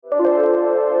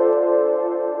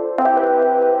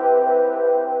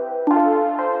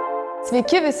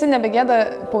Sveiki visi nebegėda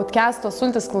podcast'o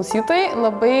Sultis klausytojai.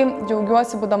 Labai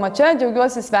džiaugiuosi būdama čia,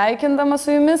 džiaugiuosi sveikindama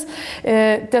su jumis.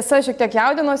 Tiesa, šiek tiek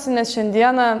jaudinuosi, nes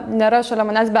šiandieną nėra šalia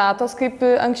manęs Beatos, kaip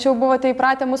anksčiau buvote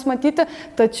įpratę mus matyti,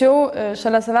 tačiau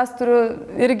šalia savęs turiu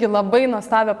irgi labai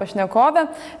nuostabią pašnekovę,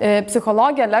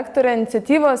 psichologę, lektorę,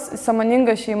 iniciatyvos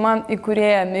Sąmoninga šeima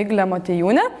įkūrėja Miglė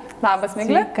Motiejūnė. Labas,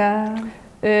 Miglė. Sveika.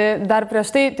 Dar prieš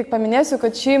tai tik paminėsiu,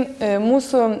 kad šį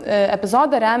mūsų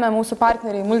epizodą remia mūsų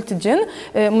partneriai Multigin.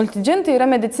 Multigin tai yra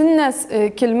medicininės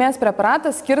kilmės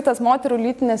preparatas skirtas moterų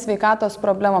lytinės sveikatos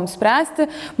problemams spręsti.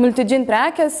 Multigin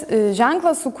prekės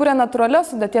ženklas sukūrė natūralios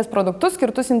sudėties produktus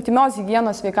skirtus intymios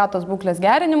higienos sveikatos būklės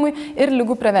gerinimui ir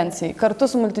ligų prevencijai. Kartu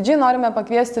su Multigin norime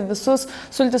pakviesti visus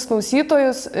Sultis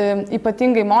klausytojus,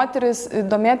 ypatingai moteris,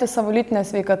 domėti savo lytinę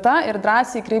sveikatą ir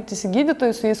drąsiai kreiptis į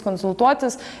gydytojus, su jais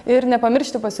konsultuotis ir nepamiršti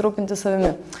pasirūpinti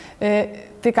savimi.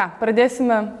 Tai ką,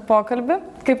 pradėsime pokalbį.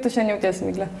 Kaip tu šiandien jautiesi,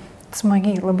 Miglė?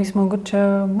 Smagiai, labai smagu čia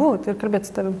būti ir kalbėti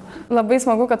su tavim. Labai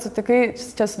smagu, kad sutikai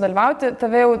čia sudalyvauti.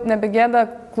 Tave jau nebegėda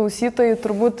klausytojai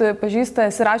turbūt pažįsta,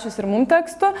 esi rašiusi ir mum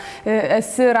tekstų,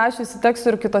 esi rašiusi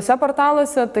tekstų ir kitose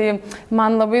portaluose, tai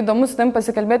man labai įdomu su tavim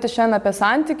pasikalbėti šiandien apie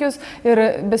santykius ir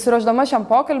besiruošdama šiam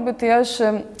pokalbiui, tai aš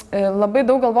labai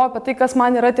daug galvoju apie tai, kas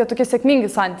man yra tie tokie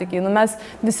sėkmingi santykiai. Mes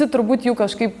visi turbūt jų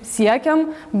kažkaip siekiam,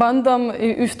 bandom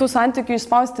iš tų santykių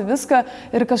išspausti viską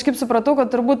ir kažkaip supratau,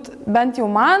 kad turbūt bent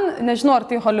jau man, nežinau, ar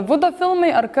tai Hollywoodo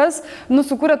filmai, ar kas,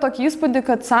 sukūrė tokį įspūdį,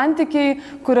 kad santykiai,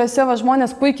 kuriuose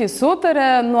žmonės puikiai sutarė,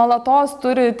 nuolatos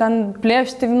turi ten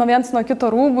plėšti viens nuo kito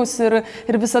rūbus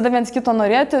ir visada viens kito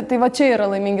norėti, tai va čia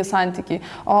yra laimingi santykiai.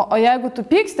 O jeigu tu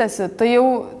pykstėsi, tai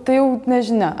jau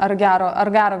nežinia, ar gero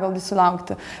gal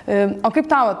susilaukti. O kaip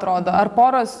tau atrodo, ar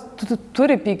poros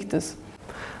turi pyktis?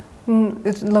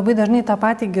 Labai dažnai tą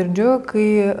patį girdžiu, kai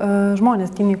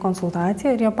žmonės ateina į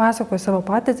konsultaciją ir jie pasakoja savo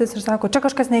patirtis ir sako, čia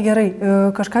kažkas negerai,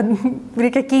 kažką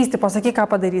reikia keisti, pasakyk, ką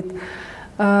padaryti.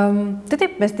 Tai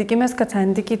taip, mes tikimės, kad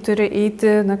santykiai turi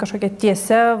eiti kažkokia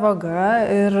tiesia vaga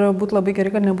ir būtų labai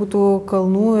gerai, kad nebūtų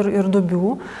kalnų ir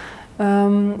duobių.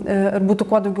 Ir būtų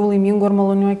kuo daugiau laimingų ir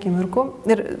malonių akimirkų.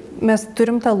 Ir mes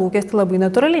turim tą lūkestį labai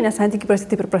natūraliai, nes santykiai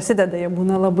taip ir prasideda. Jie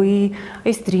būna labai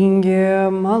aistringi,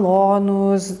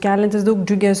 malonūs, keliantis daug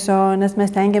džiugesio, nes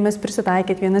mes tengiamės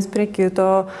prisitaikyti vienas prie kito,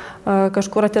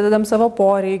 kažkur atidedam savo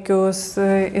poreikius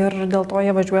ir dėl to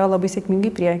jie važiuoja labai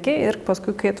sėkmingai priekį. Ir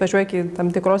paskui, kai atvažiuoja iki tam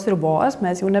tikros ribos,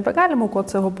 mes jau nebegalim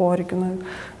aukoti savo poreikių.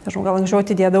 Nežinau, gal anksčiau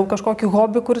atidėdavau kažkokį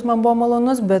hobį, kuris man buvo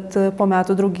malonus, bet po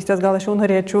metų draugystės gal aš jau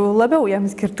norėčiau labiau jam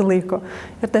skirti laiko.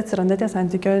 Ir tai atsiranda tie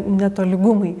santykio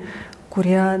netolygumai,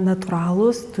 kurie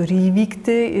natūralūs, turi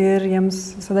įvykti ir jiems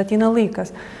visada ateina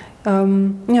laikas.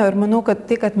 Ir manau, kad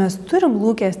tai, kad mes turim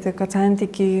lūkestį, kad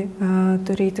santykiai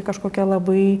turi eiti kažkokia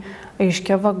labai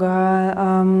aiškia vaga,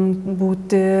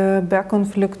 būti be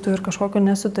konfliktų ir kažkokio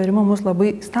nesutarimo mus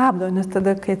labai stabdo, nes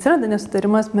tada, kai atsiranda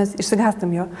nesutarimas, mes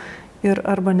išsigąstam jo ir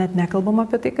arba net nekalbam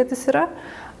apie tai, kad jis yra,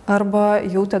 arba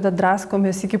jau tada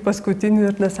draskomės iki paskutinių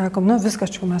ir sakom,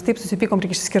 viskas čia, mes taip susipykom,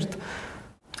 reikia išskirti.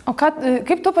 O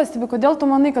kaip tu pastebi, kodėl tu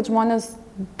manai, kad žmonės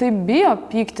taip bijo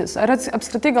pyktis? Ar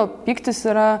apskritai gal pyktis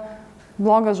yra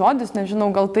blogas žodis, nežinau,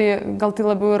 gal tai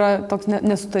labiau yra toks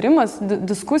nesutarimas,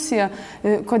 diskusija.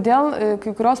 Kodėl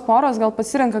kai kurios poros gal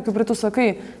pasirenka, kaip ir tu sakai,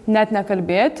 net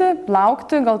nekalbėti,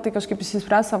 laukti, gal tai kažkaip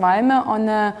išsispręs savaime, o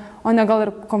ne gal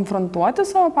ir konfrontuoti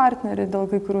savo partnerį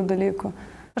dėl kai kurių dalykų?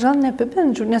 Aš gal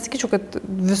neapibendrinčiau, nesakyčiau, kad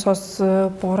visos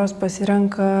poros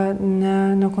pasirenka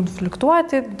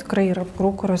nekonfliktuoti, tikrai yra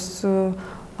porų, kurios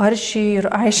aršiai ir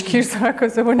aiškiai išsako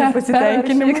savo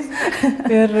nepasitenkinimus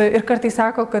ir kartais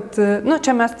sako, kad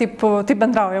čia mes taip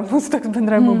bendraujam, mūsų toks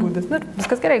bendravimo būdas.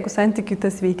 Viskas gerai, jeigu santykiai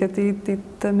tas veikia, tai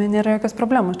tame nėra jokios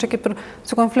problemos. Čia kaip ir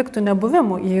su konfliktų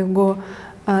nebuvimu, jeigu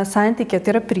santykė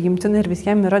tai yra priimtina ir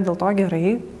visiems yra dėl to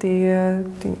gerai, tai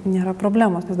nėra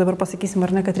problemos. Nes dabar pasakysim,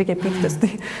 ar ne, kad reikia pyktis.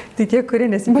 Tai tie, kurie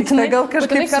nesipyksta, gal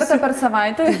kažkaip... Būtinai kartą per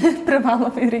savaitę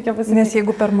privalomai reikia pasakyti. Nes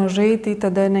jeigu per mažai, tai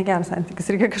tada negeras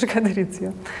santykis, reikia kažką daryti su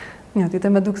juo. Ne, tai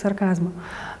tame daug sarkazmo.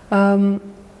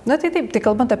 Tai taip, tai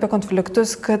kalbant apie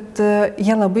konfliktus, kad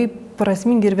jie labai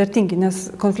prasmingi ir vertingi, nes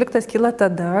konfliktas kyla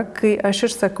tada, kai aš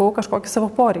išsakau kažkokį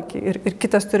savo poreikį ir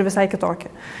kitas turi visai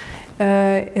kitokį.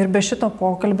 Ir be šito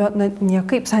pokalbio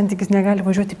niekaip santykis negali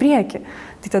važiuoti į priekį.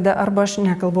 Tai tada arba aš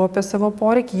nekalbu apie savo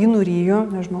poreikį, jį nuryju,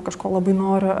 nežinau, kažko labai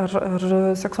noriu, ar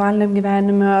seksualiniam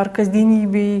gyvenime, ar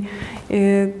kasdienybei,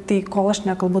 tai kol aš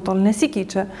nekalbu, tol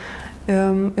nesikeičia.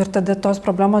 Ir tada tos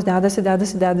problemos dedasi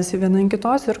viena ant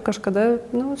kitos ir kažkada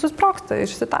susprogsta,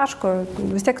 išsitaško.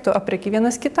 Vis tiek tu aprieki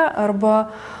vienas kitą arba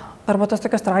Arba tos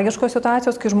tokios tragiškos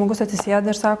situacijos, kai žmogus atsisėda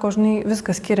ir sako, žinai,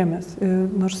 viskas skiriamės.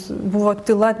 Nors buvo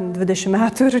tyla 20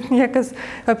 metų ir niekas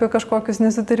apie kažkokius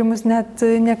nesutarimus net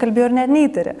nekalbėjo ir net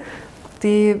neįtarė.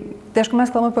 Tai aišku, mes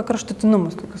kalbame apie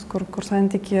kraštutinumus, tokius, kur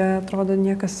santykyje atrodo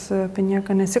niekas apie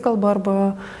nieką nesikalba arba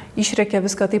išrėkia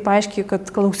viską taip aiškiai,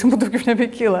 kad klausimų daugiau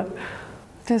nebekyla.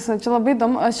 Tiesa, čia labai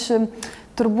įdomu. Aš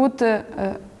turbūt...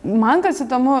 Man kas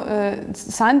įdomu,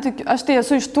 santykių, aš tai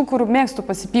esu iš tų, kur mėgstu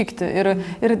pasipykti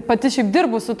ir pati šiaip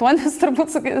dirbu su tuo, nes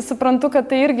turbūt suprantu, kad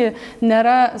tai irgi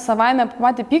nėra savaime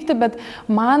patį pykti, bet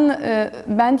man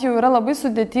bent jau yra labai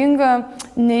sudėtinga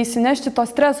neįsinešti to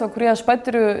streso, kurį aš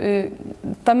patiriu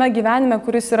tame gyvenime,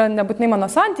 kuris yra nebūtinai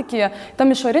mano santykyje, tam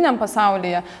išoriniam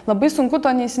pasaulyje. Labai sunku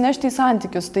to neįsinešti į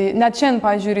santykius. Tai net šiandien,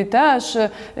 pavyzdžiui, ryte aš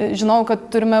žinau, kad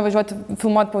turime važiuoti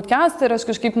filmuoti podcastą ir aš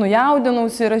kažkaip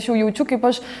nujaudinausi ir aš jau jaučiu, kaip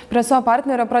aš prie savo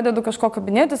partnerio pradedu kažko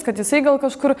kabinėtis, kad jisai gal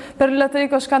kažkur per lėtai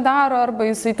kažką daro, arba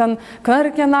jisai ten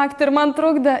karkė naktį ir man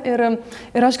trukdė.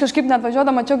 Ir aš kažkaip net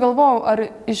važiuodama čia galvojau, ar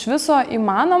iš viso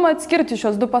įmanoma atskirti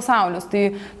šios du pasaulius. Tai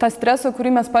tą stresą,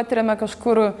 kurį mes patiriame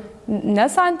kažkur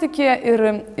nesantykėje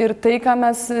ir tai, ką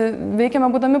mes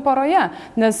veikiame būdami poroje.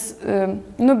 Nes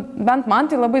bent man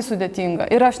tai labai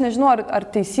sudėtinga. Ir aš nežinau, ar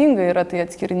teisinga yra tai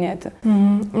atskirinėti.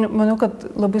 Manau, kad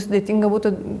labai sudėtinga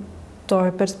būtų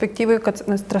toj perspektyvai, kad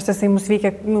stresas mus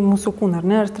veikia mūsų kūną, ar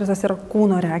ne? Ar stresas yra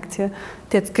kūno reakcija.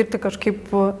 Tai atskirti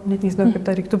kažkaip, net nežinau, kaip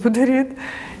tą reiktų padaryti.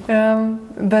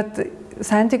 Bet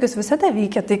santykius visada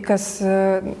veikia tai, kas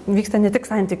vyksta ne tik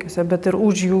santykiuose, bet ir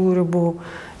už jų ribų.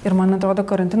 Ir man atrodo,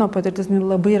 karantino patirtis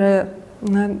labai yra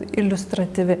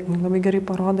iliustratyvi, labai gerai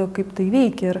parodo, kaip tai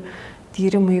veikia. Ir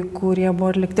tyrimai, kurie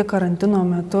buvo atlikti karantino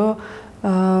metu,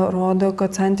 rodo,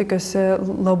 kad santykiuose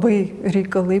labai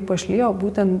reikalai pašlijo,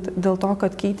 būtent dėl to,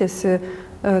 kad keitėsi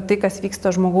tai, kas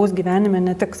vyksta žmogaus gyvenime,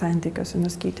 ne tik santykiuose,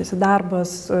 nes keitėsi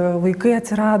darbas, vaikai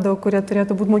atsirado, kurie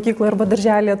turėtų būti mokykloje arba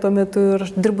darželėje tuo metu ir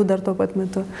aš dirbu dar tuo pat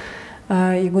metu.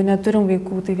 Jeigu neturim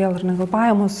vaikų, tai vėl ir gal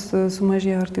pajamos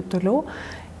sumažėjo ir taip toliau.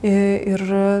 Ir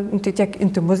tai tiek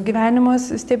intymus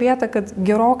gyvenimas stebėta, kad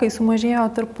gerokai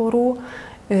sumažėjo tarp porų,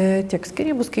 tiek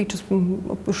skyrybų skaičius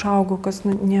išaugo, kas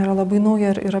nėra labai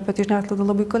nauja ir apie tai žiniasklaida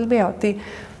labai kalbėjo. Tai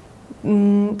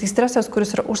stresas,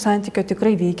 kuris yra už santykio,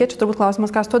 tikrai veikia. Čia turbūt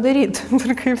klausimas, ką su to daryti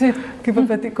ir kaip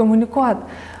apie tai komunikuoti.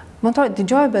 Man atrodo,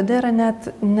 didžioji bėda yra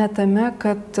ne tame,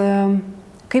 kad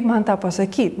kaip man tą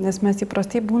pasakyti, nes mes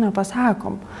įprastai būna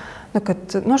pasakom.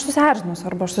 Kad, aš susierzinus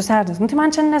arba aš susierzinus. Tai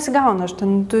man čia nesigauna, aš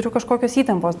ten turiu kažkokios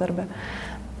įtampos darbe.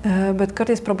 Bet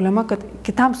kartais problema, kad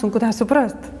kitam sunku tą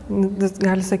suprasti. Jis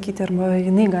gali sakyti, arba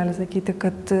jinai gali sakyti,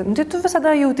 kad tai tu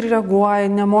visada jautri reaguoji,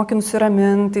 nemoki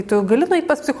nusiraminti, tai tu gali nueiti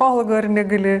pas psichologą ar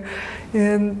negali.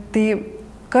 Tai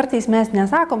kartais mes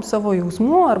nesakom savo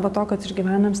jausmų arba to, kad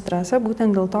išgyvenam stresą,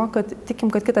 būtent dėl to, kad tikim,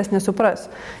 kad kitas nesupras.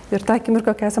 Ir tą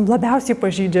akimirką, kai esam labiausiai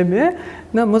pažeidžiami,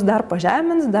 mus dar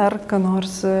pažemins, dar ką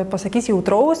nors pasakys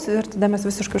jautraus ir tada mes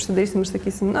visiškai užsidarysim ir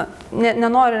sakysim,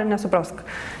 nenori ir nesuprask.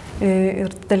 Ir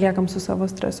liekam su savo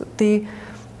stresu. Tai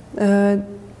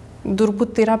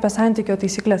turbūt tai yra apie santykio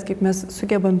taisyklės, kaip mes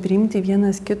sugebam priimti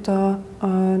vienas kito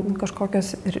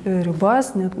kažkokias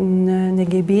ribas,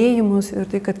 negebėjimus ir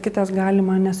tai, kad kitas gali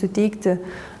man nesuteikti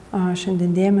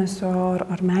šiandien dėmesio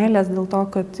ar meilės dėl to,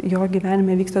 kad jo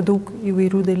gyvenime vyksta daug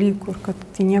įvairių dalykų ir kad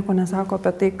tai nieko nesako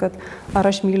apie tai, kad ar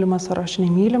aš mylimas, ar aš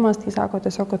nemylimas, tai sako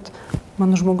tiesiog, kad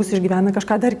mano žmogus išgyvena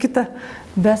kažką dar kitą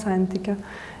be santykio.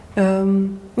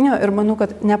 Ir manau,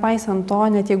 kad nepaisant to,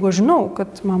 net jeigu žinau,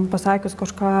 kad man pasakius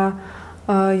kažką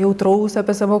jautraus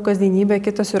apie savo kasdienybę,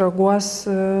 kitas reaguos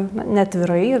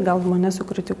netvirai ir gal mane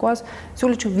sukritikuos,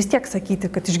 siūlyčiau vis tiek sakyti,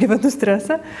 kad išgyvenu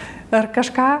stresą ar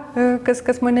kažką,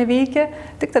 kas mane veikia,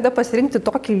 tik tada pasirinkti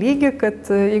tokį lygį, kad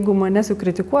jeigu mane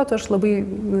sukritikuotų, aš labai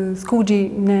skaudžiai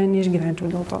neišgyvenčiau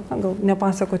dėl to. Gal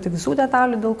nepasakoti visų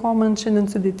detalių, dėl ko man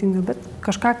šiandien sudėtinga, bet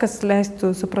kažką, kas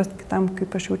leistų suprasti kitam,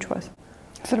 kaip aš jaučiuosi.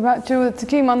 Svarbia, čia jau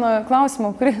atsakėjai mano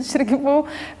klausimą, kurį aš irgi buvau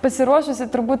pasiruošusi,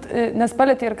 turbūt, nes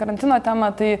palietė ir karantino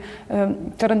temą, tai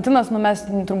karantinas, mes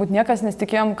turbūt niekas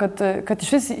nesitikėjom, kad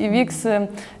iš vis įvyks,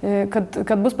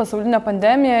 kad bus pasaulinė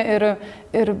pandemija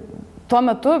ir tuo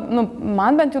metu,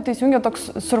 man bent jau tai įsijungia toks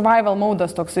survival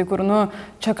modas toksai, kur,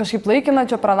 čia kažkaip laikina,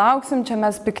 čia pralauksim, čia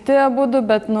mes pikti abudu,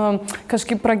 bet,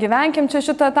 kažkaip pragyvenkim čia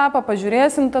šitą etapą,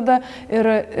 pažiūrėsim tada.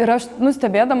 Ir aš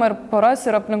nustebėdama ir poras,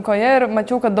 ir aplinkoje, ir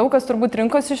mačiau, kad daug kas turbūt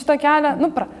rinkosi šitą kelią,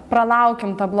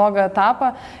 pralaukim tą blogą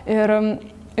etapą.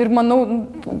 Ir manau,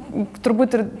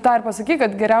 turbūt ir tą ir pasaky,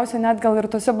 kad geriausia net gal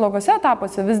ir tose blogose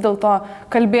etapuose vis dėlto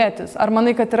kalbėtis. Ar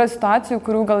manai, kad yra situacijų,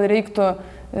 kurių gal reiktų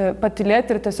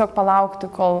patylėti ir tiesiog palaukti,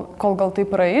 kol gal tai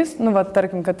praeis?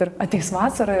 Tarkim, kad ir ateis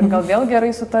vasara ir gal vėl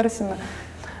gerai sutarsime.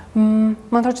 Man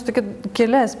atrodo, čia tokie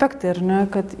keli aspektai, ar ne,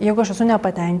 kad jeigu aš esu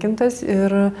nepatenkintas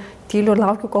ir tyliu ir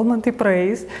laukiu, kol man tai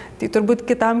praeis, tai turbūt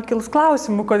kitam kils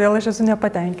klausimų, kodėl aš esu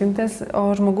nepatenkintas, o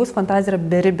žmogus fantazija yra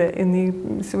beribė, jinai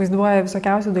įsivaizduoja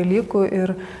visokiausių dalykų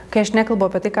ir kai aš nekalbu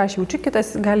apie tai, ką aš jaučiu,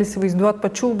 kitas gali įsivaizduoti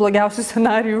pačių blogiausių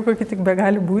scenarijų, kokie tik be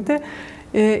gali būti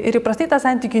ir įprastai tą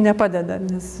santykių nepadeda,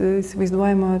 nes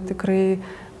įsivaizduojama tikrai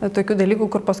tokių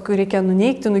dalykų, kur paskui reikia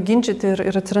nuneigti, nuginčyti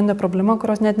ir atsiranda problema,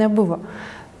 kurios net nebuvo.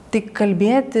 Tai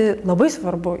kalbėti labai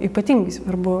svarbu, ypatingai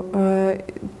svarbu.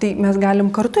 Tai mes galim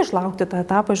kartu išlaukti tą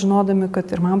etapą, žinodami, kad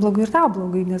ir man blogai, ir tau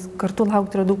blogai, nes kartu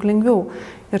laukti yra daug lengviau.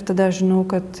 Ir tada aš žinau,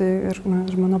 kad ir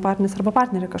mano partneris arba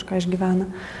partnerė kažką išgyvena.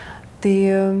 Tai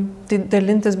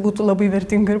dalintis būtų labai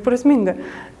vertinga ir prasminga.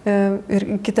 Ir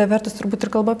kita vertus turbūt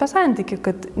ir kalba apie santykį,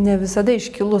 kad ne visada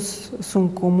iškilus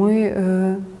sunkumui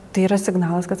tai yra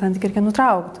signalas, kad santykį reikia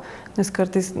nutraukti. Nes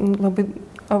kartais labai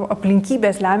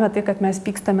aplinkybės lemia tai, kad mes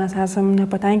pykstame, mes esam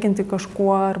nepatenkinti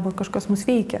kažkuo arba kažkas mus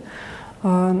veikia.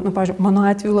 Pavyzdžiui, mano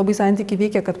atveju labai santykiai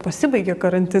veikia, kad pasibaigė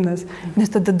karantinas,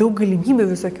 nes tada daug galimybių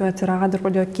visokių atsirado ir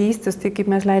pradėjo keistis, tai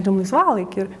kaip mes leidžiam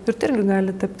laisvalaikį ir tai irgi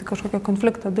gali tapti kažkokio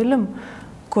konflikto dalim,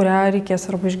 kurią reikės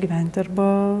arba išgyventi,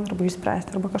 arba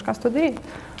išspręsti, arba kažką su to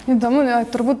daryti. Įdomu,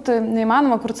 turbūt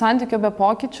neįmanoma kurti santykio be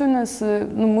pokyčių, nes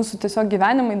mūsų tiesiog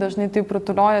gyvenimai dažnai taip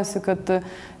rutuliojasi, kad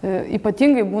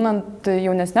ypatingai būnant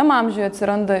jaunesniam amžiuje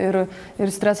atsiranda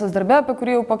ir stresas darbe, apie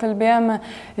kurį jau pakalbėjome,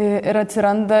 ir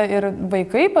atsiranda ir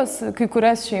vaikai pas kai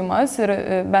kurias šeimas. Ir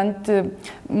bent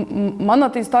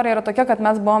mano ta istorija yra tokia, kad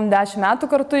mes buvom 10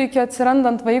 metų kartu iki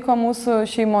atsirandant vaiko mūsų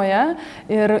šeimoje.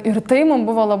 Ir tai mums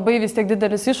buvo labai vis tiek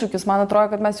didelis iššūkis. Man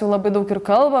atrodo, kad mes jau labai daug ir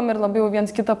kalbam ir labai jau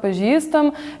viens kitą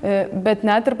pažįstam. Bet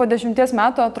net ir po 10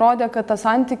 metų atrodė, kad tą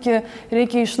santykį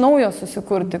reikia iš naujo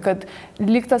susikurti, kad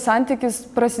lyg tas santykis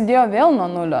prasidėjo vėl nuo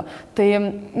nulio. Tai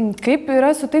kaip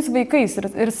yra su tais vaikais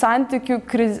ir santykių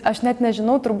krizė, aš net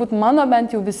nežinau, turbūt mano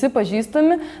bent jau visi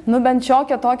pažįstami, bent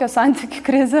šiokią tokią santykių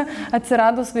krizę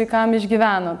atsiradus vaikam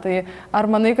išgyveno. Tai ar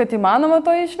manai, kad įmanoma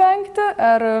to išvengti,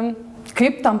 ar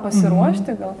kaip tam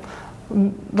pasiruošti gal?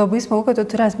 Labai smagu, kad tu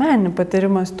turi asmeninį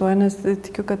patyrimą su tuo, nes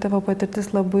tikiu, kad tavo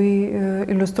patirtis labai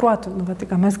iliustruotų, tai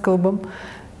ką mes kalbam.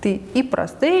 Tai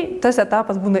įprastai tas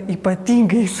etapas būna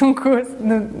ypatingai sunkus.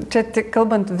 Čia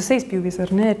kalbant visais pjūviais,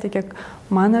 ar ne, tiek kiek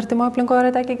man artimo aplinkoje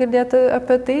yra tekę girdėti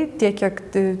apie tai, tiek kiek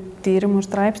tyrimų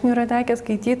straipsnių yra tekę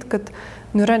skaityti, kad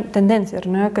yra tendencija,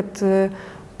 ar ne, kad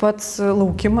pats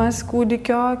laukimas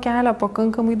kūdikio kelia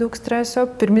pakankamai daug streso,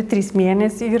 pirmi 3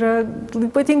 mėnesiai yra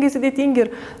ypatingai sudėtingi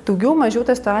ir daugiau mažiau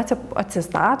ta situacija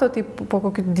atsistato, tai po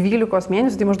kokių 12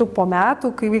 mėnesių, tai maždaug po metų,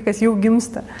 kai vaikas jau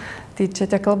gimsta. Tai čia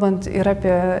tiek kalbant ir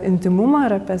apie intimumą,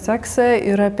 ir apie seksą,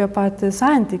 ir apie patį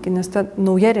santykį, nes ta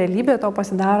nauja realybė to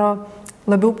pasidaro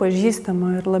labiau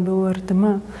pažįstama ir labiau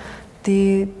artima. Tai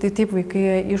taip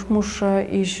vaikai išmuša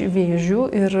iš vėžių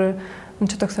ir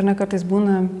čia toks ar ne kartais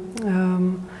būna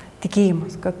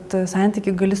tikėjimas, kad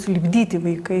santykiai gali sulipdyti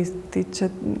vaikais. Tai čia,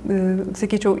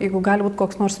 sakyčiau, jeigu gali būti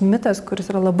koks nors mitas, kuris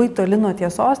yra labai toli nuo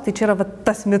tiesos, tai čia yra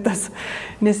tas mitas.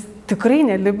 Nes tikrai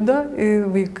nelipdo,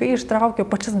 vaikai ištraukia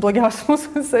pačias blogiausias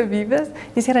mūsų savybės,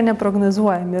 nes jie yra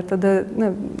neprognozuojami ir tada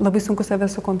labai sunku save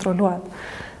sukontroliuoti.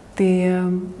 Tai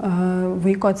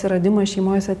vaiko atsiradimas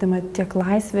šeimoje atima tiek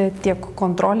laisvę, tiek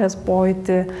kontrolės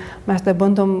pojūtį. Mes tai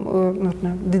bandom,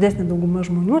 didesnė dauguma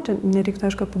žmonių, čia nereiktų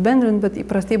aišku apibendrinti, bet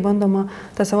įprastai bandoma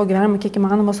tą savo gyvenimą kiek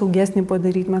įmanoma saugesnį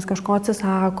padaryti. Mes kažko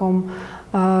atsisakom,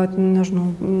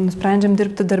 nusprendžiam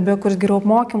dirbti darbe, kuris geriau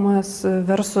apmokymas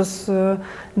versus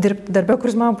dirbti darbe,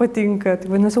 kuris man patinka.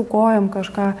 Tai vadinasi, aukojam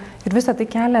kažką ir visą tai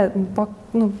kelia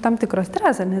tam tikrą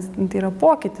stresą, nes tai yra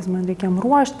pokytis, man reikia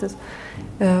ruoštis.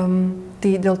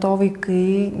 Tai dėl to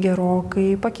vaikai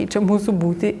gerokai pakeičia mūsų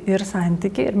būtį ir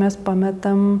santykį ir mes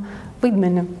pametam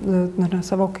vaidmenį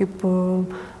savo kaip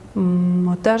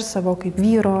moters, savo kaip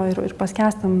vyro ir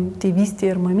paskęstam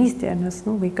tėvystėje ir mamystėje, nes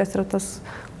vaikas yra tas,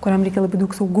 kuriam reikia labai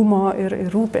daug saugumo ir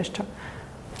rūpesčio.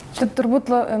 Čia turbūt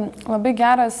labai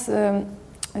geras,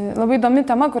 labai įdomi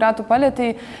tema, kurią tu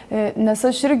palėtei, nes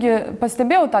aš irgi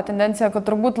pastebėjau tą tendenciją, kad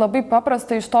turbūt labai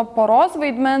paprasta iš to poros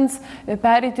vaidmens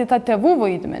pereiti tą tėvų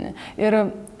vaidmenį. Ir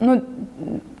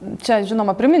čia,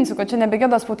 žinoma, priminsiu, kad čia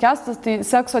nebegėdas podcastas, tai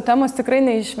sekso temos tikrai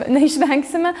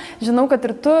neišvengsime. Žinau, kad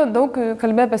ir tu daug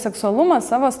kalbėjai apie seksualumą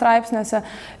savo straipsniuose.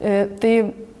 Tai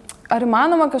ar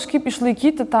įmanoma kažkaip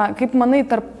išlaikyti tą, kaip manai,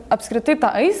 tarp apskritai tą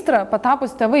aistrą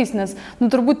patapus tėvais, nes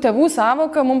turbūt tėvų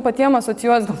sąvoka mums patiems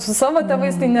asocijuos gal su savo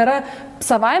tėvais, tai nėra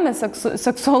savaime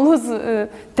seksualus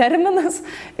terminas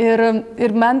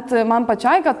ir man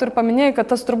pačiai, kad tu ir paminėjai, kad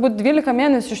tas turbūt 12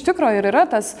 mėnesių iš tikrųjų ir yra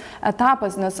tas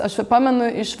etapas, nes aš pamenu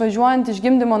išvažiuojant iš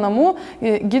gimdymo namų,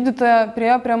 gydytoja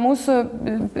priėjo prie mūsų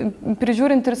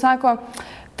prižiūrint ir sako,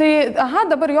 tai,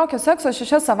 dabar jokio sekso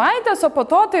 6 savaitės, o po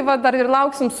to tai dar ir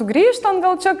lauksim sugrįžtant,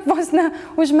 gal čia vos ne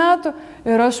už metų.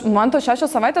 Ir man to 6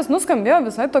 savaitės nuskambėjo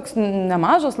visai toks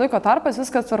nemažas laiko tarpas,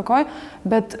 viskas tvarkoj,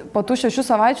 bet po tų 6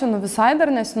 savaičių visai dar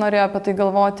nesinorėjo apie tai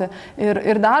galvoti.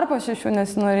 Ir dar po 6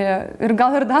 nesinorėjo. Ir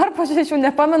gal ir dar po 6,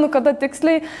 nepamenu kada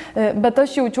tiksliai, bet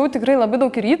aš jaučiau tikrai labai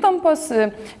daug ir įtampos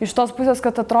iš tos pusės,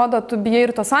 kad atrodo, tu bijai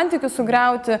ir tos santykius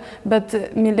sugriauti, bet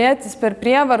mylėtis per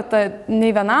prievartą nei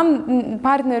vienam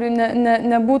partneriui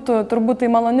nebūtų turbūt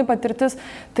tai maloni patirtis.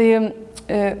 Tai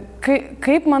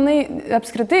kaip manai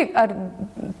apskritai, ar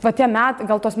tie metai,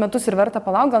 gal tos metus ir verta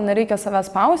palaukti, gal nereikia savęs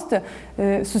spausti,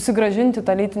 susigrąžinti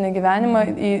tą lytinį gyvenimą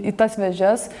į tas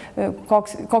vėžes,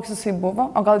 koks jisai buvo,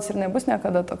 o gal jis ir nebus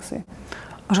niekada toksai?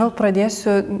 Aš gal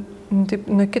pradėsiu taip,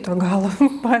 nuo kito galo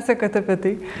pasakoti apie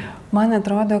tai. Man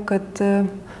atrodo, kad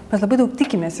mes labai daug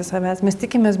tikimės į savęs. Mes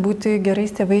tikimės būti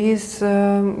gerais tėvais,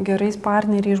 gerais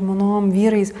partneriais, žmonom,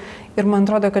 vyrais. Ir man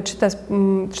atrodo, kad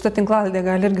šitą tinklalaidė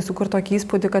gali irgi sukurti tokį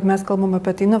įspūdį, kad mes kalbam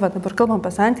apie tai, dabar kalbam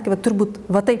apie santykį, turbūt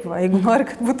taip, jeigu nori,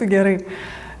 kad būtų gerai.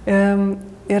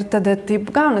 Ir tada taip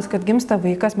gaunas, kad gimsta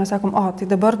vaikas, mes sakom, tai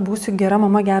dabar būsiu gera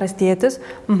mama, geras tėtis,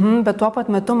 bet tuo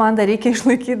pat metu man dar reikia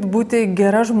išlaikyti būti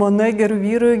gera žmona, gerų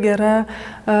vyrų,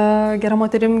 gera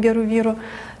moterim, gerų vyrų.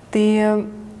 Tai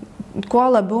kuo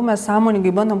labiau mes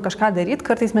sąmoningai bandom kažką daryti,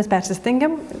 kartais mes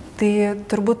persistengiam, tai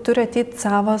turbūt turi ateiti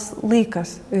savas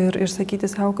laikas ir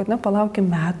sakyti savo, kad palaukim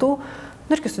metų,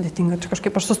 irgi sudėtinga, čia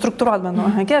kažkaip aš sustruktūruot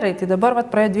bandau, gerai, tai dabar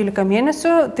praėjo 12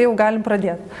 mėnesių, tai jau galim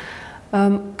pradėti.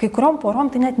 Kai kuriom porom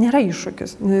tai net nėra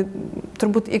iššūkis.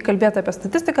 Turbūt įkalbėti apie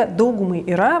statistiką, daugumai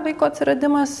yra vaiko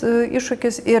atsiradimas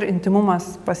iššūkis ir intimumas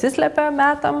pasislepia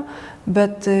metam,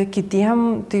 bet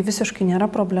kitiem tai visiškai nėra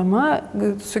problema,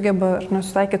 sugeba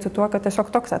nesusitaikyti su tuo, kad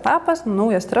tiesiog toks etapas,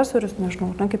 naujas stresorius,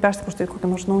 nežinau, kaip persikraustyti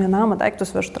kokį nors naują namą,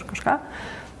 daiktus vežti ar kažką.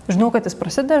 Žinau, kad jis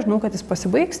prasideda, žinau, kad jis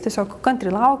pasibaigs, tiesiog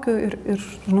kantriai laukiu ir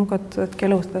žinau, kad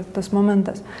atkeliaus tas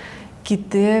momentas.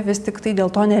 Kiti vis tik tai dėl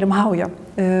to nerimauja.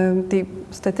 Tai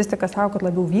statistika sako, kad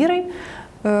labiau vyrai,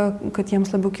 kad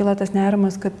jiems labiau kyla tas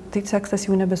nerimas, kad tai seksas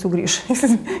jau nebesugrįš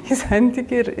į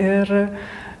santykį ir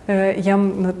jam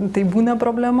tai būna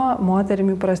problema.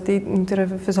 Moterim įprastai tai yra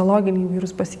fiziologiniai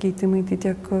vyrus pasikeitimai, tai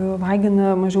tiek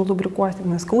vagina mažiau lubrikuoti,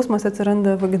 nes skausmas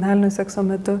atsiranda vaginalinio sekso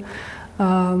metu.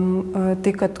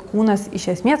 Tai, kad kūnas iš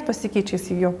esmės pasikeičia, jis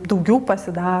jo daugiau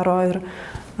pasidaro ir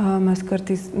mes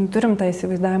kartais turim tą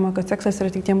įsivaizdavimą, kad seksas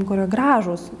yra tik tiem, kurie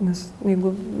gražūs, nes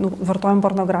jeigu vartojam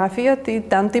pornografiją, tai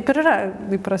ten taip ir yra.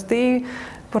 Įprastai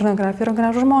pornografija yra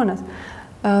gražūs žmonės.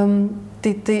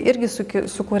 Tai irgi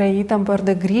sukuria įtampą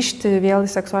ir grįžti vėl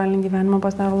į seksualinį gyvenimą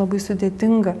pasidaro labai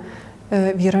sudėtinga.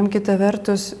 Vyram kita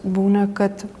vertus būna,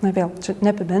 kad, vėl, čia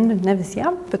neapibendrint, ne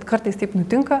visiems, bet kartais taip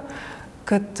nutinka,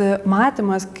 kad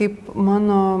matymas, kaip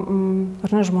mano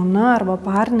žmona arba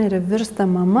partnerė virsta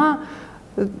mama,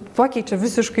 pakeičia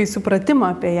visiškai supratimą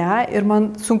apie ją ir man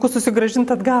sunku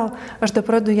susigrąžinti atgal. Aš dabar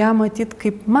pradedu ją matyti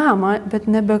kaip mamą, bet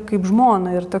nebe kaip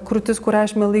žmoną. Ir ta krūtis, kurią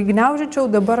aš mielai gniaužyčiau,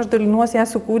 dabar aš dalinuosi ją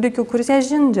su kūdikiu, kuris ją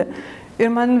žindžia.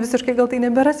 Ir man visiškai gal tai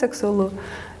nebėra seksualu.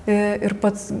 Ir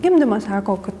pats gimdymas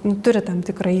sako, kad turi tam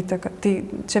tikrą įtaką. Tai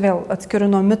čia vėl atskiriu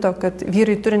nuo mito, kad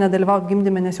vyrai turi nedalyvauti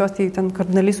gimdyme, nes jos tai ten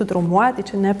kardinaliai sutraumuoja, tai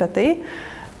čia ne apie tai.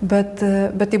 Bet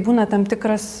tai būna tam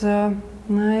tikras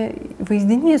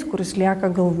vaizdinys, kuris lieka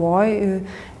galvoj ir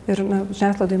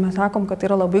žiniasklaidoje mes sakom, kad tai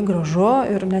yra labai gražu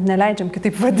ir net neleidžiam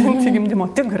kitaip vadinti gimdymo,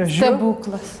 tik gražiu.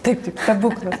 Stebuklas. Taip,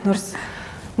 stebuklas, nors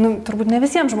turbūt ne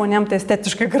visiems žmonėms tai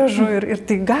estetiškai gražu ir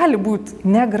tai gali būti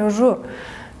negražu.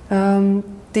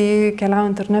 Tai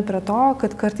keliaujant ir ne prie to,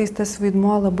 kad kartais tas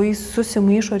vaidmuo labai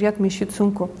susimaišo ir atmaišyti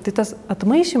sunku. Tai tas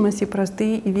atmaišymas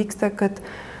įprastai įvyksta, kad,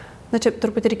 čia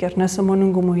truputį reikia ar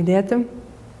nesąmoningumo įdėti,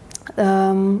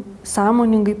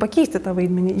 sąmoningai pakeisti tą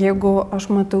vaidmenį. Jeigu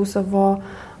aš matau savo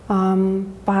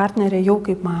partnerę jau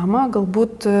kaip mamą,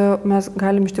 galbūt mes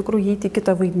galim iš tikrųjų įeiti į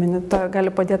kitą vaidmenį. Ta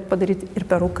gali padėti padaryti ir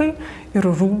perukai, ir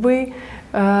rūbai,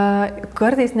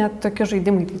 kartais net tokie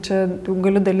žaidimai. Tai čia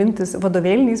galiu dalintis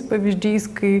vadovėliniais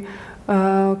pavyzdžiais,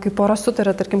 kai pora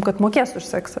sutarė, tarkim, kad mokės už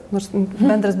seksą, nors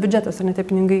bendras biudžetas, ar ne tie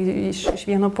pinigai iš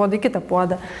vieno puodo į kitą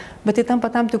puodą, bet tai tampa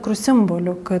tam tikrų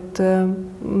simbolių, kad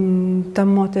ta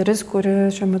moteris, kuri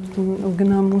šiuo metu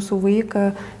augina mūsų vaiką,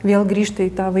 vėl grįžta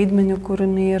į tą vaidmenį, kur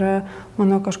jinai yra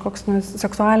mano kažkoks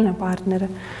seksualinė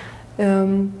partnerė.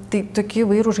 Tai tokie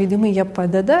įvairūs žaidimai jie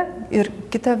padeda ir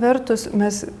kita vertus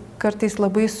mes kartais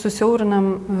labai susiaurinam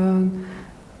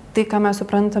tai, ką mes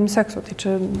suprantam seksu. Tai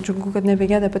čia džiugu, kad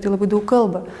nebegėda apie tai labai daug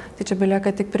kalba. Tai čia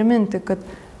belieka tik priminti, kad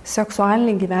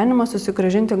seksualinį gyvenimą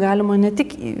susigrąžinti galima ne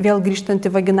tik vėl grįžtant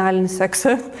į vaginalinį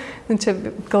seksą. Čia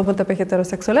kalbant apie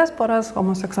heteroseksualias poras,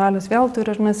 homoseksualius vėl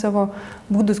turi ir ne savo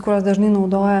būdus, kuriuos dažnai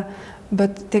naudoja,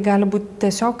 bet tai gali būti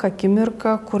tiesiog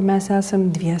akimirka, kur mes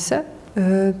esam dviese.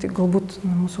 Tai galbūt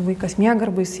mūsų vaikas miega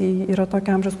arba jis yra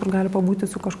tokia amžiaus, kur gali pabūti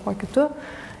su kažkuo kitu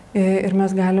ir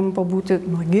mes galim pabūti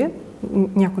nuogi,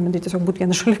 nieko nedaryti, tiesiog būti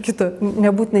vienas šalia kito,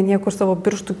 nebūtinai niekur savo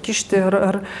pirštų kišti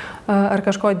ar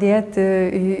kažko dėti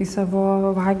į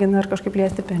savo vaginą ar kažkaip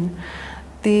liesti penį.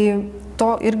 Tai to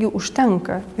irgi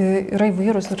užtenka. Yra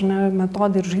įvairūs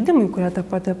metodai ir žaidimai, kurie tą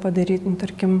patį padaryti,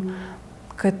 tarkim,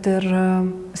 kad ir,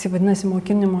 jis vadinasi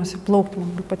mokinimosi plaukti, man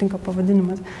labai patinka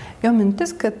pavadinimas. Jo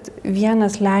mintis, kad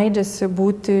vienas leidžiasi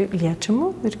būti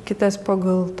liečiamu ir kitas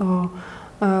pagal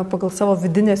savo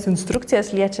vidinės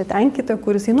instrukcijas liečia ten kitą,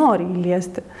 kuris jį nori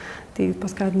įliesti. Tai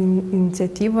paskatina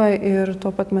iniciatyvą ir tuo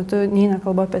pat metu neina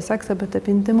kalba apie seksą, bet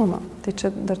apie intimumą. Tai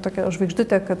čia dar tokia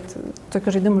žvaigždutė, kad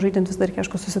tokių žaidimų žaidint vis dar reikia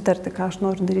susitarti, ką aš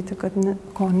noriu daryti, kad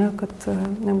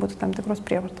nebūtų tam tikros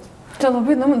prievartos. Čia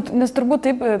labai įdomu, nes turbūt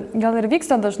taip gal ir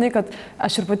vyksta dažnai, kad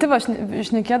aš ir pati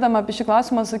šnekėdama apie šį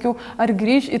klausimą sakiau, ar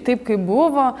grįž į taip, kaip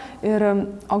buvo,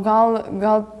 o gal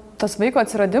tas vaiko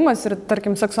atsiradimas ir,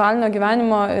 tarkim, seksualinio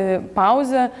gyvenimo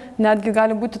pauzė netgi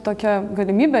gali būti tokia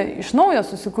galimybė iš naujo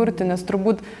susikurti, nes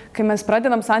turbūt, kai mes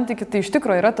pradedam santykį, tai iš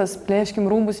tikrųjų yra tas plėškim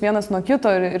rūbus vienas nuo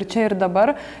kito ir čia ir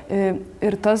dabar.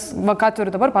 Ir tas, ką tu ir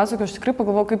dabar pasakoju, aš tikrai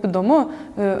pagalvoju, kaip įdomu,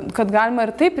 kad galima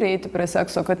ir taip prieiti prie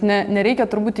sekso, kad nereikia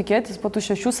turbūt tikėtis po tų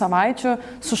 6 savaičių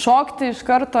sušokti iš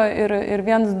karto ir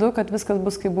 1-2, kad viskas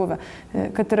bus kaip buvę.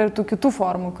 Kad yra ir tų kitų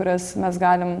formų, kurias mes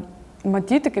galim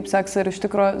matyti kaip seksą ir iš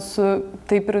tikrųjų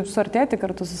taip ir suartėti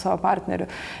kartu su savo partneriu.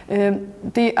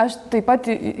 Tai aš taip pat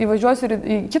įvažiuosiu ir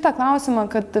į kitą klausimą,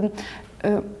 kad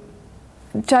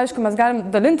čia, aišku, mes galim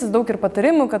dalintis daug ir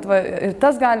patarimų, kad ir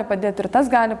tas gali padėti, ir tas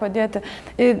gali padėti.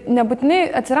 Nebūtinai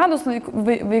atsiradus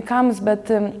vaikams,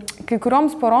 bet kai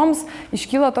kurioms poroms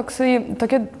iškyla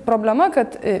tokia problema,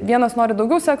 kad vienas nori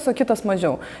daugiau sekso, kitas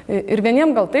mažiau. Ir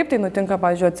vieniem gal taip tai nutinka,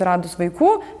 pavyzdžiui, atsiradus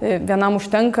vaikų, vienam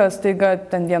užtenka staiga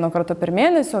ten 1 kartą per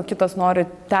mėnesį, o kitas nori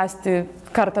tęsti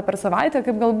kartą per savaitę,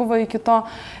 kaip gal buvo iki to.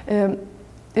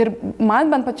 Ir man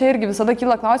bent pačiai irgi visada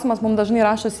kyla klausimas, mums dažnai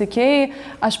rašo sekėjai,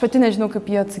 aš pati nežinau, kaip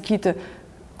jį atsakyti.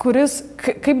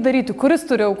 Kaip daryti, kuris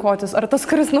turi aukotis, ar tas,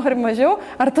 kuris nori mažiau,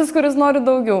 ar tas, kuris nori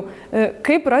daugiau.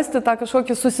 Kaip rasti tą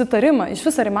kažkokį susitarimą, iš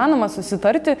vis ar įmanoma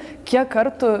susitarti, kiek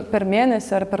kartų per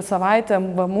mėnesį ar per savaitę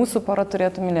mūsų pora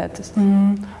turėtų mylėtis.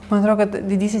 Man atrodo, kad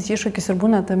didysis iššūkis ir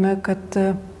būna tame, kad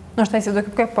aš tai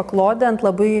įsivaizduoju kaip paklodė ant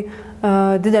labai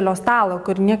didelio stalo,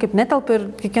 kur niekaip netelpa ir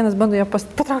kiekvienas bando ją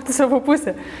patraukti savo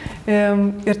pusę.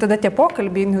 Ir tada tie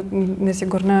pokalbiai, nes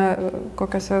jeigu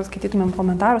kokiuose skaitytumėm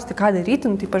komentarus, tai ką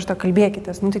daryti, tai pažita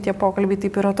kalbėkitės, tai tie pokalbiai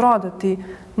taip ir atrodo, tai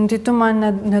tu man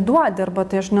neduodi, arba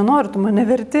tai aš nenoriu, tu man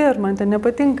neverti, ar man tai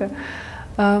nepatinka.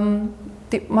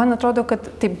 Tai man atrodo, kad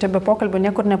taip, čia be pokalbio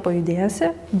niekur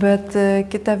nepajudėsi, bet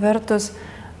kita vertus,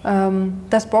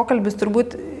 tas pokalbis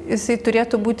turbūt jisai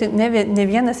turėtų būti ne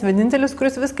vienas vienintelis,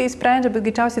 kuris viską įsprendžia, bet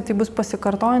greičiausiai tai bus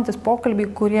pasikartojantis pokalbiai,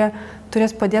 kurie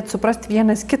turės padėti suprasti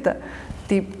vienas kitą.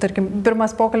 Tai, tarkim,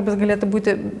 pirmas pokalbis galėtų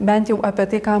būti bent jau apie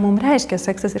tai, ką mums reiškia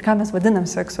seksas ir ką mes vadinam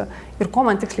seksu ir ko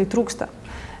man tiksliai trūksta.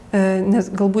 Nes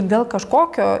galbūt dėl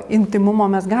kažkokio intimumo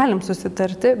mes galim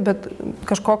susitarti, bet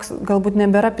kažkoks galbūt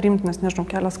nebėra priimtinas, nežinau,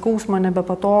 kelia skausmą,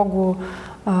 nebepatogų,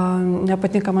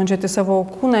 nepatinka man žiūrėti savo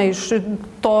kūną iš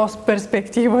tos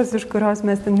perspektyvos, iš kurios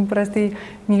mes ten įprastai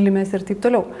mylimės ir taip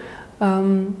toliau.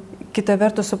 Kita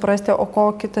vertus suprasti, o ko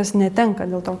kitas netenka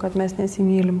dėl to, kad mes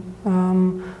nesimylim.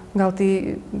 Gal tai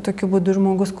tokiu būdu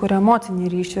žmogus kuria emocinį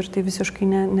ryšį ir tai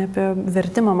visiškai ne apie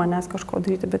vertimą manęs kažko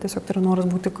daryti, bet tiesiog tai yra noras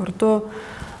būti kartu.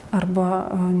 Arba,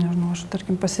 nežinau, aš,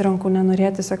 tarkim, pasirenku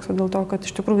nenorėti sekso dėl to, kad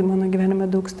iš tikrųjų mano gyvenime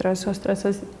daug streso,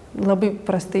 stresas labai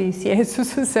prastai siejasi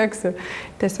su seksu.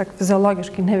 Tiesiog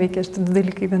fiziologiškai neveikia šitie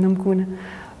dalykai vienam kūne.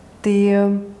 Tai,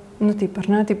 taip,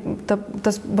 ar ne,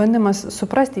 tas bandymas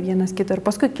suprasti vienas kitą ir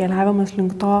paskui keliavimas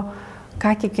link to,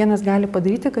 ką kiekvienas gali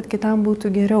padaryti, kad kitam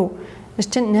būtų geriau.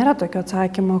 Nes čia nėra tokio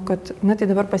atsakymo, kad, tai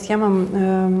dabar pasiemam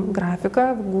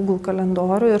grafiką, Google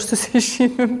kalendorių ir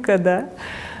susižymim kada.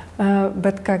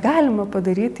 Bet ką galima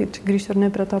padaryti, čia grįžti ir ne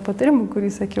prie to patarimų,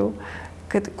 kurį sakiau,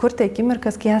 kad kurti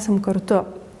akimirkas, kai esam kartu.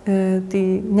 Tai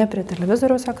ne prie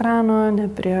televizoriaus ekrano, ne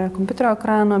prie kompiuterio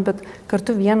ekrano, bet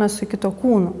kartu vienas su kito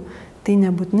kūnu. tai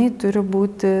nebūtinai turi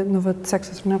būti,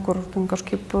 seksas, kur ten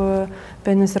kažkaip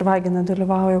penis ir vagina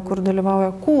dalyvauja, kur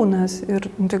dalyvauja kūnas ir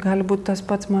tai gali būti tas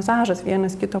pats masažas,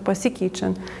 vienas kito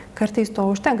pasikeičiant. Kartais to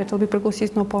užtenka, čia labai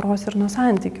priklausys nuo poros ir nuo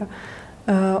santykio.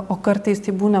 O kartais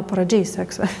tai būna pradžiai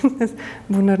sekso.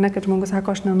 Būna ir ne, kad žmogus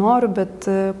sako, aš nenoriu, bet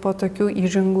po tokių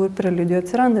įžangų ir preliudijų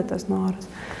atsiranda tas noras.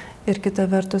 Ir kita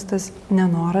vertus, tas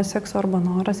nenoras sekso arba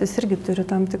noras, jis irgi turi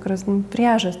tam tikras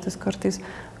priežastis. Kartais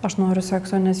aš noriu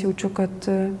sekso, nes jaučiu, kad,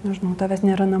 nežinau, tavęs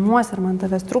nėra namuose ir man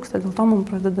tavęs trūksta, dėl to man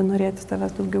pradeda norėtis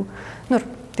tavęs daugiau. Ir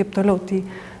taip toliau. Tai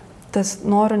tas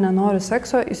noriu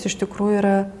sekso, jis iš tikrųjų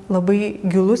yra labai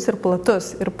gilus ir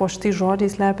platus. Ir po šitai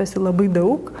žodžiais slepiasi labai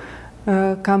daug,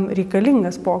 kam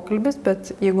reikalingas pokalbis,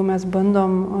 bet jeigu mes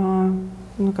bandom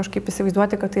kažkaip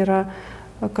įsivaizduoti, kad tai yra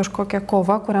kažkokia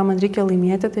kova, kurią man reikia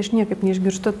laimėti, tai aš niekaip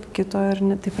neišgirstu kito ir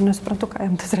taip ir nesuprantu, ką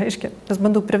jam tas reiškia. Nes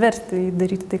bandau priversti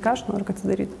daryti tai, ką aš noriu, kad jis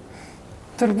darytų.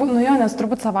 Turbūt, nes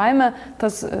turbūt savaime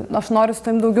tas, aš noriu su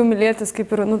tavim daugiau mylėtis,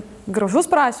 kaip ir gražus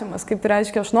prašymas, kaip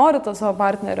reiškia, aš noriu to savo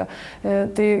partnerio.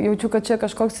 Tai jaučiu, kad čia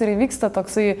kažkoks ir įvyksta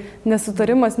toksai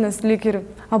nesutarimas, nes lyg ir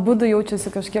abudu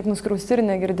jaučiasi kažkiek nuskriausti ir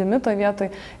negirdimi toje vietoje.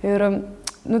 Ir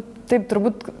taip,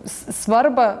 turbūt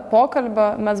svarbą pokalbio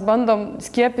mes bandom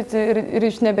skiepyti ir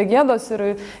iš nebegėdos,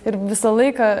 ir visą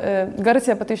laiką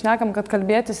garsiai apie tai šnekam, kad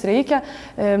kalbėtis reikia,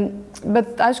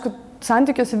 bet aišku,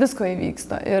 santykiuose visko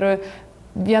įvyksta. Ir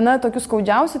viena tokių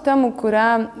skaudžiausių temų, kurią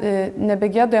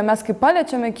nebegėdoje mes kaip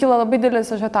paliečiame, kyla labai didelis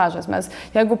ažiotažas. Mes,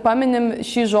 jeigu paminim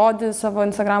šį žodį savo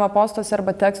Instagramo postuose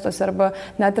arba tekstuose, arba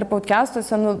net ir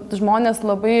podcastuose, žmonės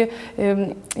labai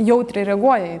jautriai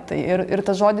reaguoja į tai. Ir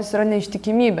tas žodis yra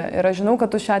neištikimybė. Ir aš žinau,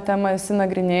 kad tu šią temą esi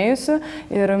nagrinėjusi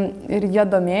ir jie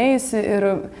domėjusi. Ir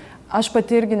aš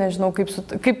pati irgi nežinau, kaip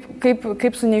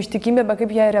su neištikimybė, bet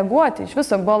kaip ją reaguoti. Iš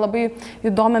viso buvo labai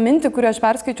įdomią mintį, kurią aš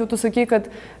perskaičiau, tu sakai, kad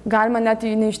galima net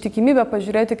į neištikimybę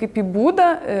pažiūrėti kaip į būdą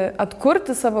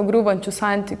atkurti savo griūvančius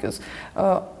santykius.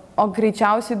 O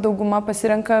greičiausiai dauguma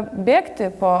pasirenka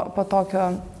bėgti po tokio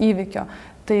įvykio.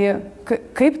 Tai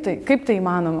kaip tai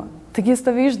įmanoma? Taigi jis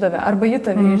tave išdavė, arba ji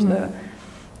tave išdavė.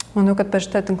 Manau, kad per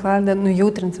šitą tinklaladę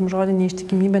nujautrinsim žodį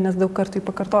neištikimybę, nes daug kartų jį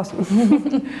pakartosim.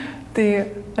 Tai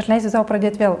aš leisiu savo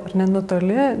pradėti vėl, ar ne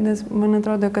nutoli, nes man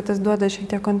atrodo, kad tas duoda šiek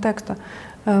tiek konteksto.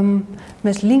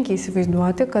 Mes linkiai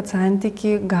įsivaizduoti, kad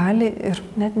santykiai gali ir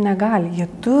net negali. Jie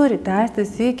turi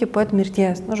tęstis iki pat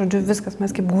mirties. Žodžiu, viskas,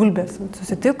 mes kaip gulbės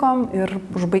susitikom ir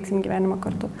užbaigsim gyvenimą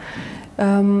kartu.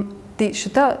 Tai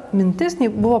šita mintis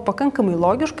buvo pakankamai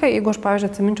logiška, jeigu aš, pavyzdžiui,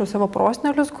 atsiminčiau savo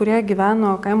prosenelius, kurie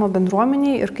gyveno kaimo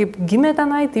bendruomeniai ir kaip gimė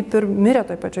tenai, taip ir mirė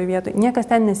toj pačioj vietoj. Niekas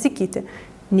ten nesikeitė.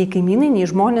 Nei kaimynai, nei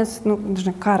žmonės,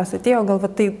 karas atėjo, gal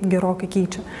tai gerokai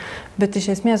keičia. Bet iš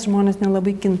esmės žmonės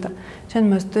nelabai kinta. Šiandien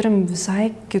mes turim visai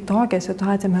kitokią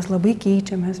situaciją, mes labai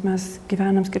keičiamės, mes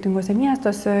gyvenam skirtingose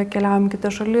miestuose, keliaujam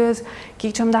kitas šalis,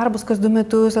 keičiam darbus kas 2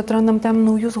 metus, atrandam ten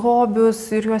naujus hobius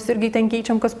ir juos irgi ten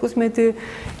keičiam kas pusmetį,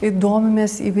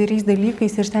 domimės įvairiais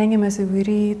dalykais ir stengiamės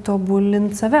įvairiai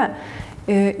tobulinti save.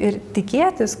 Ir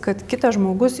tikėtis, kad kitas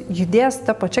žmogus judės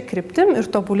tą pačią kryptim ir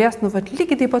tobulės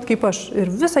lygiai taip pat kaip aš ir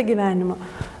visą gyvenimą,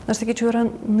 aš sakyčiau, yra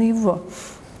naivu.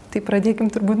 Tai pradėkim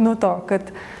turbūt nuo to,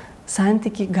 kad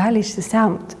santykiai gali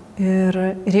išsisemti. Ir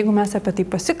jeigu mes apie tai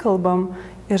pasikalbam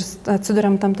ir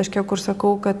atsiduriam tam taške, kur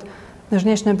sakau, kad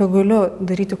dažnai aš nebegaliu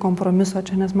daryti kompromiso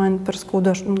čia, nes man per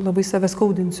skaudu, aš labai save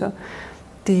skaudinsiu.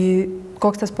 Tai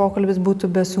koks tas pokalbis būtų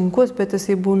besunkus, bet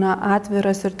jisai būna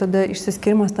atviras ir tada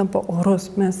išsiskirimas tampa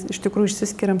orus. Mes iš tikrųjų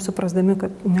išsiskiriam suprasdami,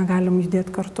 kad negalim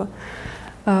judėti kartu.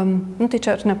 Tai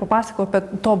čia aš nepapasakau apie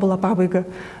tobulą pabaigą,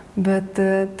 bet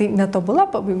tai netobula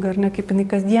pabaiga, ar ne, kaip jinai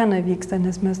kasdieną vyksta,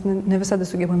 nes mes ne visada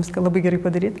sugebam viską labai gerai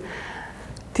padaryti.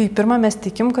 Tai pirmą mes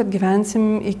tikim, kad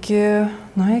gyvensim iki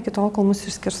tol, kol mus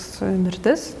išskirs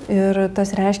mirtis. Ir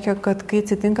tas reiškia, kad kai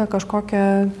atsitinka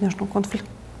kažkokia, nežinau,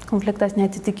 konfliktas,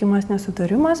 neatitikimas,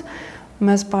 nesutarimas,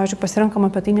 mes, pavyzdžiui, pasirenkam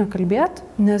apie tai nekalbėti,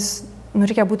 nes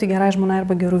reikia būti gerai žmonai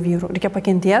arba gerų vyrų. Reikia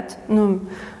pakentėti,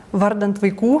 vardant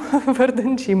vaikų,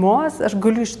 vardant šeimos, aš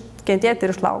galiu kentėti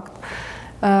ir išlaukti.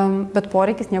 Bet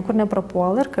poreikis niekur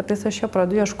neprapuola ir kartais aš jo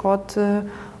pradedu ieškoti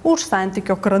už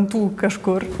santykio krantų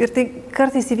kažkur. Ir tai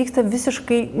kartais įvyksta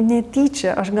visiškai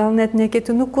netyčia. Aš gal net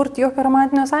neketinu kurti jokio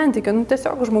romantinio santykio.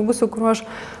 Tiesiog žmogus, su kuriuo aš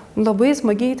labai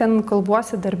smagiai ten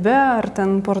kalbuosi darbe, ar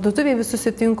ten parduotuvėje vis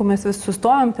susitinku, mes vis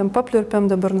sustojam, ten papliurpiam,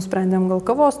 dabar nusprendėm gal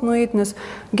kavos nueiti, nes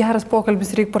geras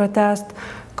pokalbis reikia pratęsti.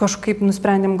 kažkaip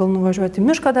nusprendėm gal nuvažiuoti į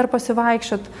mišką dar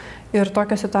pasivaikščiot ir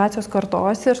tokios situacijos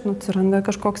kartosi ir atsiranda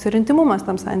kažkoks ir intimumas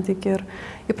tam santykiui. Ir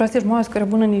įprastai žmonės, kurie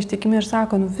būna neištikimi ir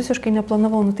sako, visiškai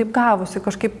neplanavau, taip gavosi,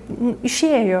 kažkaip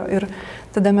išėjo. Ir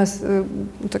tada mes,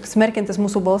 toks smerkiantis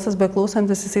mūsų balsas,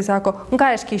 beklausantis, jisai sako,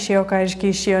 ką aiškiai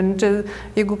išėjo. Čia,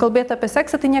 jeigu kalbėti apie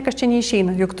seksą, tai niekas čia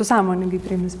neišeina, juk tu sąmoningai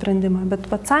priimi sprendimą.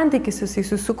 Bet pats santykis jisai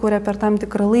susikuria per tam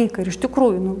tikrą laiką ir iš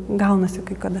tikrųjų gaunasi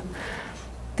kai kada.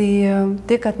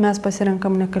 Tai, kad mes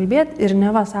pasirenkam nekalbėti ir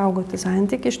neva saugoti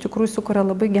santykį, iš tikrųjų sukuria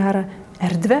labai gerą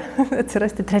erdvę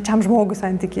atsirasti trečiam žmogui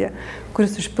santykyje,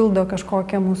 kuris užpildo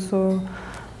kažkokią mūsų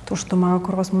tuštumą,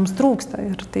 kurios mums trūksta.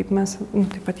 Ir taip mes,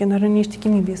 taip pat jie nėra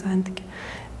neištikimybė į santykį.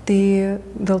 Tai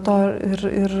dėl to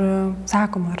ir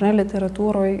sakoma, ar ne,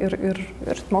 literatūroje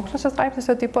ir moksliniuose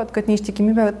straipsniuose taip pat, kad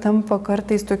neištikimybė tampa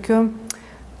kartais tokiu,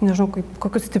 nežinau, kaip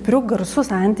kokiu stipriu garsu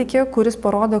santykį, kuris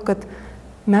parodo, kad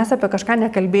mes apie kažką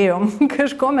nekalbėjom,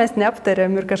 kažko mes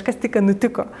neaptarėm ir kažkas tik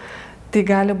nutiko. Tai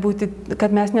gali būti,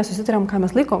 kad mes nesusitarėm, ką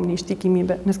mes laikom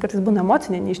neištikimybę, nes kartais būna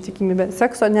emocinė neištikimybė.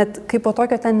 Sekso net kaip po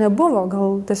tokio ten nebuvo,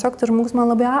 gal tiesiog tas žmogus man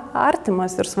labai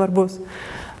artimas ir svarbus.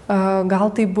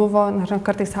 Gal tai buvo,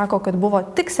 kartais sako, kad buvo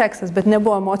tik seksas, bet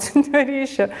nebuvo emocinio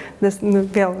ryšio, nes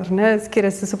vėl, ar ne,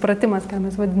 skiriasi supratimas, ką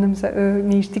mes vadinam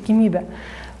neištikimybę.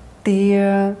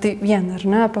 Tai viena, ar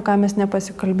ne, apie ką mes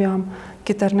nepasikalbėjom,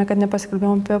 kita, ar ne, kad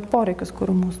nepasikalbėjom apie poreikius,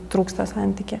 kurių mūsų trūksta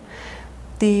santykė.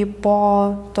 Tai po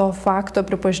to fakto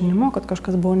pripažinimo, kad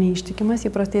kažkas buvo neištikimas,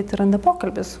 įprastai atsiranda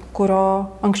pokalbis, kurio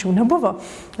anksčiau nebuvo.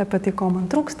 Apie tai, ko man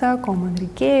trūksta, ko man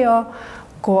reikėjo,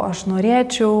 ko aš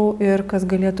norėčiau ir kas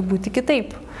galėtų būti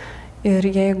kitaip. Ir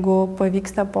jeigu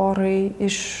pavyksta porai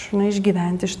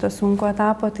išgyventi šitą sunkų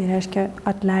etapą, tai reiškia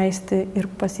atleisti ir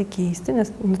pasikeisti, nes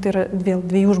tai yra vėl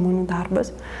dviejų žmonių darbas.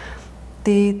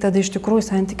 Tai tada iš tikrųjų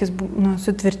santykis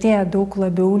sutvirtėja daug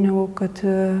labiau negu kad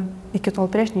iki tol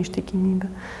prieš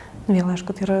neištikimybę. Vėl,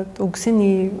 aišku, tai yra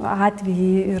auksiniai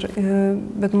atvejai,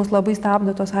 bet mus labai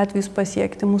stabdo tos atvejus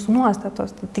pasiekti mūsų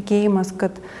nuostatos. Tai tikėjimas,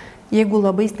 kad jeigu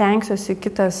labai stengsiuosi,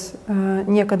 kitas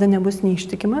niekada nebus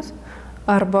neištikimas,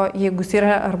 arba jeigu jis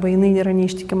yra, arba jinai yra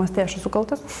neištikimas, tai aš esu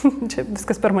kaltas, čia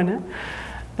viskas per mane.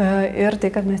 Ir tai,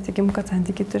 kad mes tikim, kad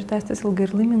santykiai turi tęstis ilgai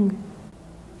ir laimingai.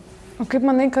 O kaip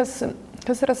manai, kas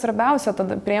yra svarbiausia,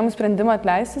 tada priėmus sprendimą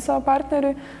atleisti savo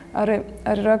partneriui, ar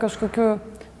yra kažkokių,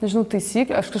 nežinau,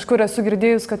 taisyklių, aš kažkur esu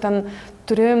girdėjus, kad ten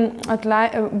turi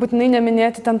būtinai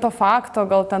neminėti ten to fakto,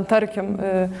 gal ten tarkim,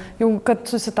 jau kad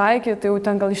susitaikė, tai jau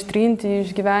ten gal ištrinti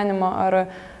iš gyvenimo,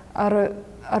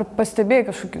 ar pastebėjai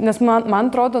kažkokį, nes man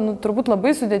atrodo, turbūt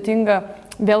labai sudėtinga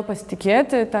vėl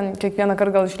pasitikėti, ten kiekvieną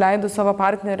kartą gal išleidu savo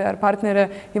partnerį ar partnerį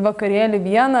į vakarėlį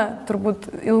vieną, turbūt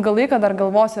ilgą laiką dar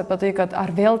galvosi apie tai, kad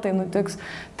ar vėl tai nutiks.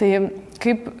 Tai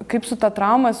kaip su ta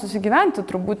trauma susigyventi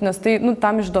turbūt, nes tai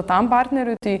tam išduotam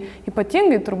partneriui tai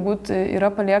ypatingai turbūt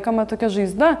yra paliekama tokia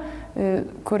žaizda,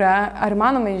 kurią ar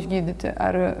įmanoma išgydyti,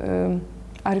 ar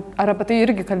apie tai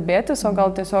irgi kalbėtis, o gal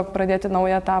tiesiog pradėti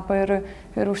naują etapą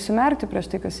ir užsimerkti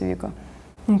prieš tai, kas įvyko.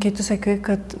 Kai tu sakai,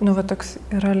 kad toks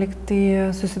yra lyg tai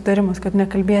susitarimas, kad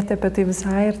nekalbėti apie tai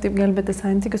visai ir taip gelbėti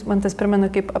santykius, man tas primena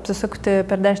kaip apsisukti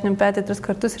per dešinį petį 3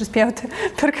 kartus ir spjauti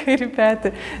per kairį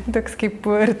petį. Toks kaip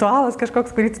ritualas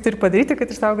kažkoks, kurį tu turi padaryti,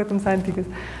 kad išsaugotum santykius.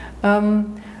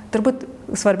 Turbūt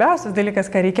svarbiausias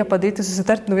dalykas, ką reikia padaryti,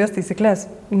 susitarti naujas taisyklės,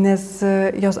 nes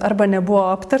jos arba nebuvo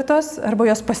aptartos, arba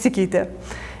jos pasikeitė.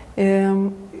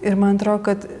 Ir man atrodo,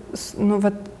 kad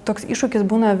toks iššūkis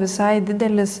būna visai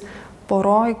didelis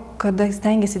poroj, kada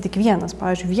stengiasi tik vienas.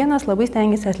 Pavyzdžiui, vienas labai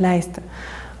stengiasi atleisti.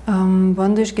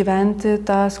 Bando išgyventi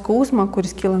tą skausmą,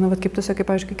 kuris kyla, kaip tu sakai,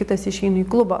 pavyzdžiui, kai kitas išeina į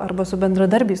klubą arba su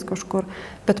bendradarbiais kažkur,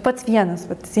 bet pats vienas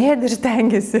sėdi ir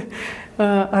stengiasi,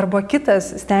 arba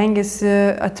kitas stengiasi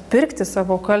atpirkti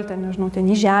savo kaltę, nežinau, ten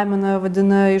įžemina,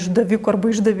 vadina išdaviku arba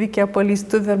išdavikė,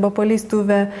 paleistuvė arba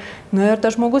paleistuvė. Ir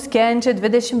tas žmogus kenčia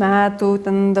 20 metų,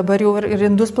 ten dabar jau ir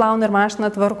indus plauna, ir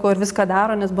mašiną tvarko, ir viską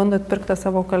daro, nes bando atpirkti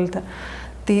savo kaltę.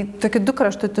 Tai tokie 2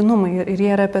 kraštutinumai ir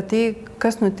jie yra apie tai,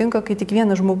 kas nutinka, kai tik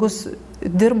vienas žmogus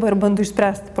dirba ir bando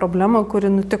išspręsti problemą, kuri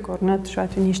nutiko, ar net šiuo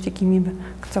atveju neištikimybė,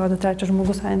 kad atsirado trečias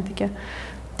žmogus santykė.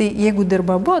 Tai jeigu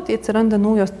dirba abu, tai atsiranda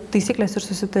naujos taisyklės ir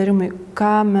susitarimai,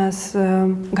 ką mes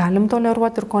galim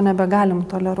toleruoti ir ko nebegalim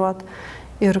toleruoti.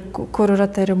 Ir kur yra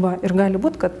ta riba. Ir gali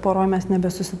būti, kad poroje mes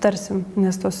nebesusitarsim,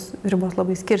 nes tos ribos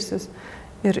labai skirsis.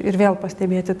 Ir vėl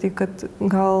pastebėti tai, kad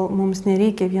gal mums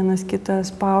nereikia vienas kitą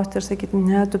spausti ir sakyti,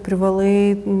 ne, tu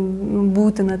privalai,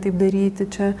 būtina taip daryti,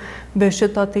 čia be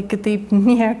šito tai kitaip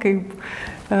niekaip.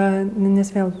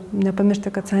 Nes vėl nepamiršti,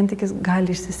 kad santykis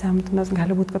gali išsisemti, mes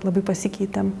gali būti, kad labai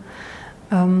pasikeitėm.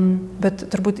 Bet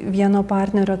turbūt vieno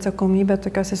partnerio atsakomybė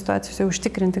tokiose situacijose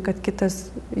užtikrinti, kad kitas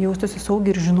jaustųsi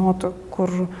saugiai ir žinotų,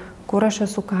 kur aš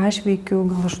esu, ką aš veikiu,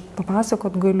 gal aš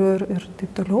papasakot galiu ir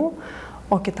taip toliau.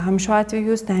 O kitam šiuo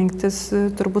atveju stengtis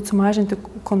turbūt sumažinti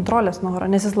kontrolės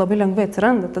norą, nes jis labai lengvai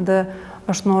atsiranda. Tada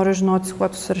aš noriu žinoti, su kuo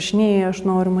tu susirašinėjai, aš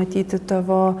noriu matyti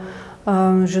tavo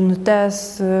žinutes,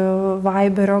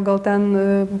 Viberio gal ten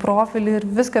profilį ir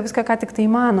viską, ką tik tai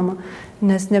įmanoma,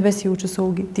 nes nebesijaučiu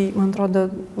saugiai. Tai, man atrodo,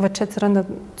 va čia atsiranda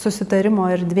susitarimo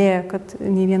erdvė, kad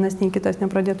nei vienas, nei kitas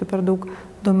nepradėtų per daug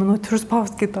dominuoti ir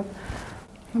spausti kito.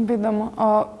 Labai įdomu.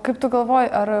 O kaip tu galvoji,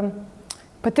 ar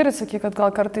pati ir sakai, kad gal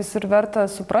kartais ir verta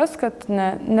suprast, kad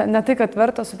ne tai, kad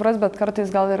verta suprast, bet kartais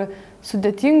gal ir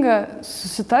sudėtinga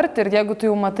susitarti ir jeigu tu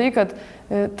jau matai, kad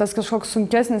tas kažkoks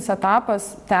sunkesnis etapas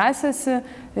tęsiasi,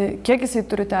 kiek jisai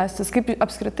turi tęstis, kaip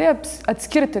apskritai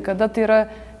atskirti, kada tai yra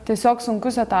tiesiog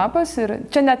sunkus etapas ir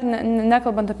čia net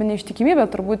nekalbant apie neištikimybę,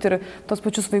 turbūt ir tos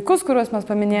pačius vaikus, kuriuos mes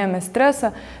paminėjome,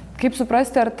 stresą, kaip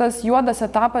suprasti, ar tas juodas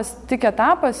etapas tik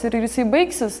etapas ir jisai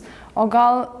baigsis, o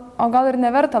gal ir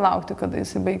neverta laukti, kada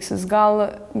jisai baigsis,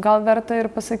 gal verta ir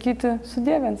pasakyti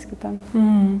sudie viens kitam.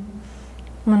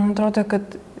 Man atrodo,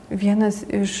 kad vienas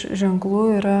iš ženklų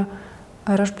yra,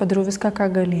 ar aš padariau viską, ką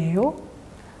galėjau.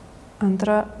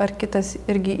 Antra, ar kitas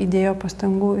irgi įdėjo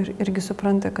pastangų ir irgi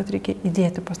supranta, kad reikia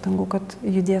įdėti pastangų, kad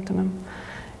judėtumėm.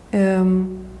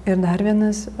 Ir dar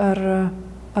vienas,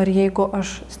 ar jeigu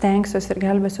aš stengsiuosi ir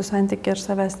gelbėsiu santykį ir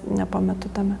savęs nepametu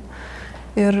tame.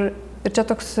 Ir čia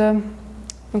toks,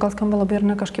 gal skamba labai ir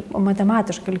kažkaip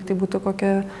matematiškai, lyg tai būtų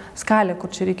kokia skalė,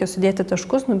 kur čia reikia sudėti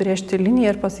taškus, nubrėžti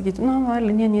liniją ir pasakyti,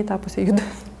 linija nei tą pusę juda.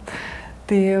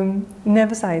 Tai ne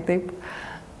visai taip.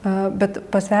 Bet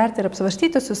pasverti ir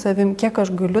apsvarstyti su savim, kiek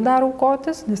aš galiu dar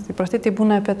aukotis, nes įprastai tai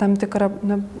būna apie tam tikrą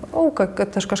auką,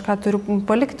 kad aš kažką turiu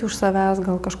palikti už savęs,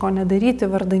 gal kažko nedaryti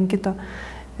vardan kito.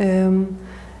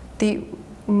 Tai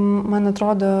man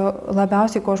atrodo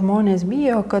labiausiai, ko žmonės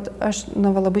bijo, kad aš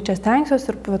labai čia stengsiuosi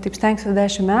ir taip stengsiuosi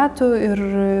 10 metų ir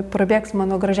prabėgs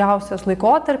mano gražiausias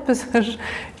laikotarpis, aš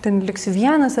ten liksiu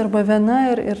vienas arba viena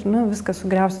ir viską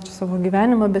sugriausiu čia savo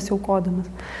gyvenimą besiaukodamas.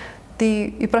 Tai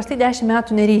įprastai 10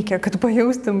 metų nereikia, kad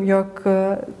pajaustum, jog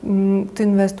tu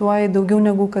investuoji daugiau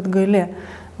negu kad gali.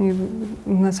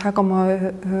 Sakoma,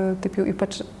 taip jau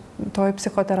ypač toj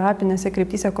psichoterapinėse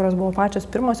kryptyse, kurios buvo pačios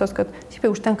pirmosios, kad šiaip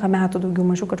jau užtenka metų daugiau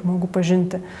mažiau, kad žmogų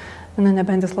pažinti.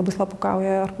 Nebent jis labai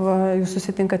slapukauja, arba jūs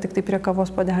susitinka tik tai prie kavos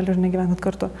puodelio ir negyvenat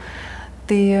kartu.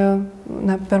 Tai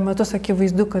per metus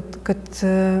akivaizdu, kad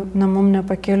mum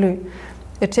nepakeliui.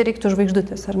 Ir čia reiktų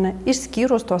žvaigždutės, ar ne?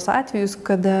 Išskyrus tos atvejus,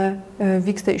 kada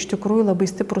vyksta iš tikrųjų labai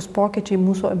stiprus pokyčiai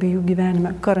mūsų abiejų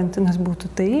gyvenime. Karantinas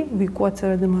būtų tai, vaikų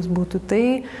atsiradimas būtų tai,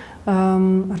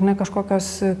 ar ne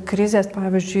kažkokios krizės,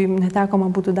 pavyzdžiui,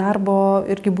 netekoma būtų darbo,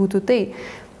 irgi būtų tai.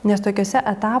 Nes tokiuose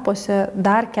etapuose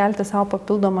dar kelti savo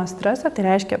papildomą stresą, tai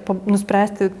reiškia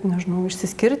nuspręsti,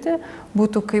 išsiskirti,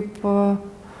 būtų kaip,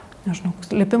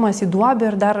 lipimas į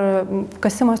duobę ir dar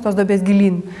kasimas tos duobės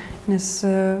gilyn. Nes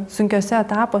sunkiuose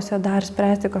etapuose dar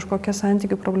spręsti kažkokias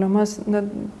santykių problemas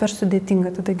per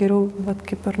sudėtinga. Tada geriau,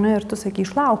 kaip ir tu sakai,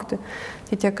 išlaukti.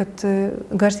 Tai tiek, kad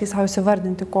garsiai savo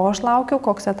įsivardinti, ko aš laukiu,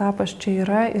 koks etapas čia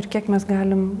yra ir kiek mes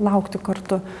galim laukti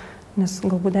kartu. Nes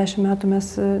galbūt 10 metų mes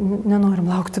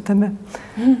nenorim laukti tame.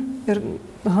 Ir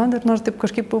dar noriu taip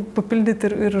kažkaip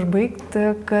papildyti ir užbaigti,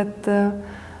 kad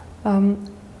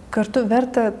kartu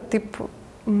verta taip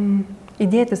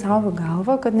įdėti savo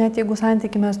galvą, kad net jeigu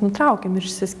santykį mes nutraukiam ir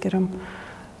išsiskiriam,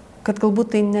 kad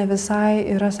galbūt tai ne visai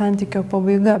yra santykio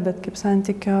pabaiga, bet kaip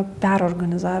santykio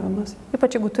perorganizavimas.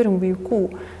 Ypač jeigu turim vaikų,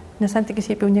 nes santykis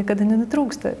jau niekada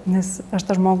nenutrūksta, nes aš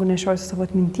tą žmogų nešiosiu savo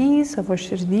atminty, savo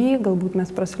širdį, galbūt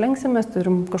mes prasilenksimės,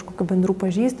 turim kažkokių bendrų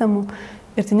pažįstamų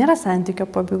ir tai nėra santykio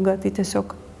pabaiga, tai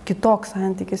tiesiog kitoks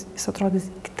santykis, jis atrodys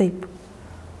kitaip.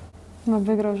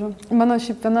 Labai gražu. Mano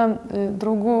šiaip viena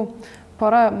draugų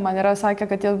pora man yra sakę,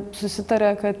 kad jie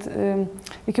susitarė, kad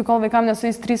iki kol vaikam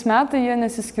nesueis 3 metai, jie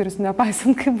nesiskirs,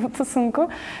 nepaisant, kaip būtų sunku.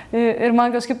 Ir man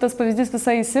kažkaip tas pavyzdys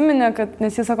visai įsiminė, kad,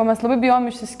 nes jie sako, mes labai bijom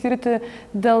išsiskirti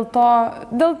dėl to,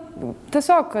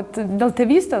 tiesiog, kad dėl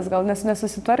tėvystės gal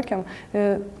nesusitvarkėm.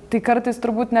 Tai kartais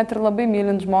turbūt net ir labai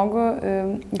mylint žmogų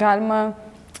galima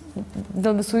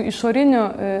dėl visų išorinių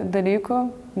dalykų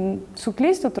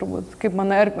suklysti turbūt. Kaip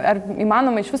manai, ar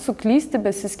įmanoma iš vis suklysti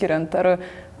besiskiriant?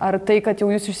 Ar tai, kad jau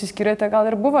jūs išsiskirėte, gal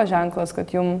ir buvo ženklas,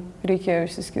 kad jums reikėjo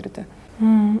išsiskirti?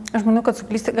 Aš manau, kad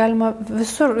suklysti galima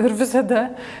visur ir visada.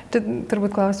 Tai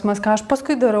turbūt klausimas, ką aš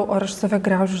paskui darau, ar aš save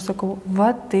graužiu ir sakau, va,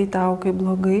 tai tau kaip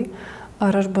blogai,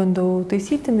 Ar aš bandau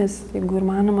taisyti, nes jeigu ir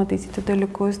manoma taisyti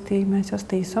dalykus, tai mes juos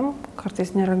taisom,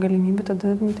 kartais nėra galimybių,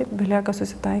 tada taip belieka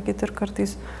susitaikyti ir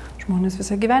kartais žmonės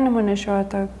visą gyvenimą nešioja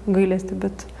tą gailestį,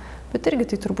 bet irgi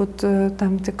tai turbūt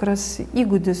tam tikras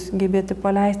įgūdis gebėti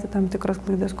paleisti tam tikras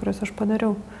klaidas, kurias aš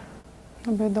padariau.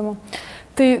 Labai įdomu.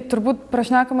 Tai turbūt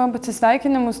prašnekame apie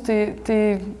atsisveikinimus, tai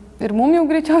ir mums jau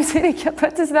greičiausiai reikėtų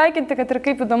atsisveikinti, kad ir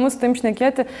kaip įdomu su taim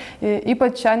šnekėti,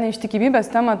 ypač šią neištikimybės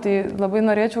temą, tai labai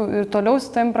norėčiau ir toliau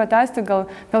su taim pratęsti,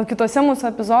 gal kitose mūsų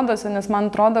epizoduose, nes man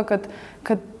atrodo, kad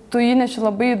tu įneši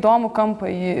labai įdomų kampą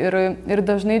ir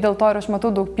dažnai dėl to ir aš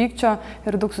matau daug pykčio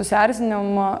ir daug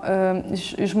susierzinimo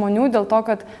iš žmonių dėl to,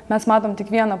 kad mes matom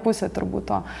tik vieną pusę turbūt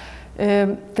to.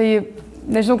 Tai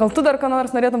nežinau, gal tu dar ką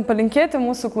nors norėtum palinkėti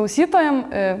mūsų klausytojam,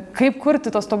 kaip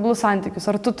kurti tos tobulus santykius?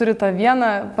 Ar tu turi tą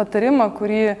vieną patarimą,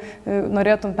 kurį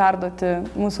norėtum perduoti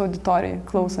mūsų auditorijai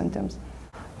klausantiems?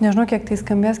 Nežinau, kiek tai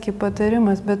skambės kaip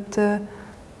patarimas, bet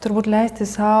turbūt leisti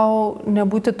savo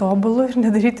nebūti tobulu ir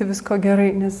nedaryti visko gerai,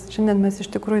 nes šiandien mes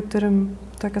iš tikrųjų turim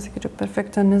tokia, sakyčiau,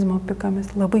 perfekcionizmo piką, mes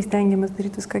labai stengiamės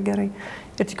daryti viską gerai.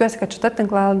 Ir tikiuosi, kad šita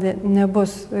tinklalaidė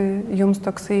nebus jums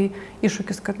toksai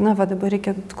iššūkis, kad na, va, dabar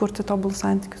reikia kurti tobulus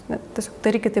santykius. Tiesiog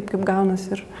darykite taip, kaip gaunas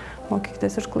ir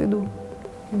mokykitės iš klaidų.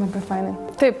 Labai fainai.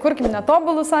 Taip, kurkim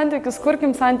netobulus santykius,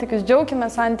 kurkim santykius, džiaukime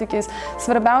santykiais.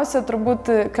 Svarbiausia turbūt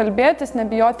kalbėtis,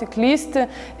 nebijoti klysti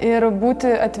ir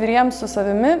būti atviriems su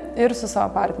savimi ir su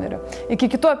savo partneriu.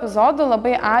 Iki kitų epizodų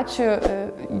labai ačiū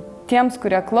tiems,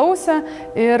 kurie klausė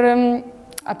ir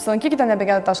apsilankykite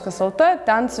nebegeda.lt,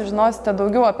 ten sužinosite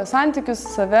daugiau apie santykius,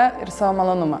 save ir savo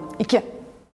malonumą. Iki!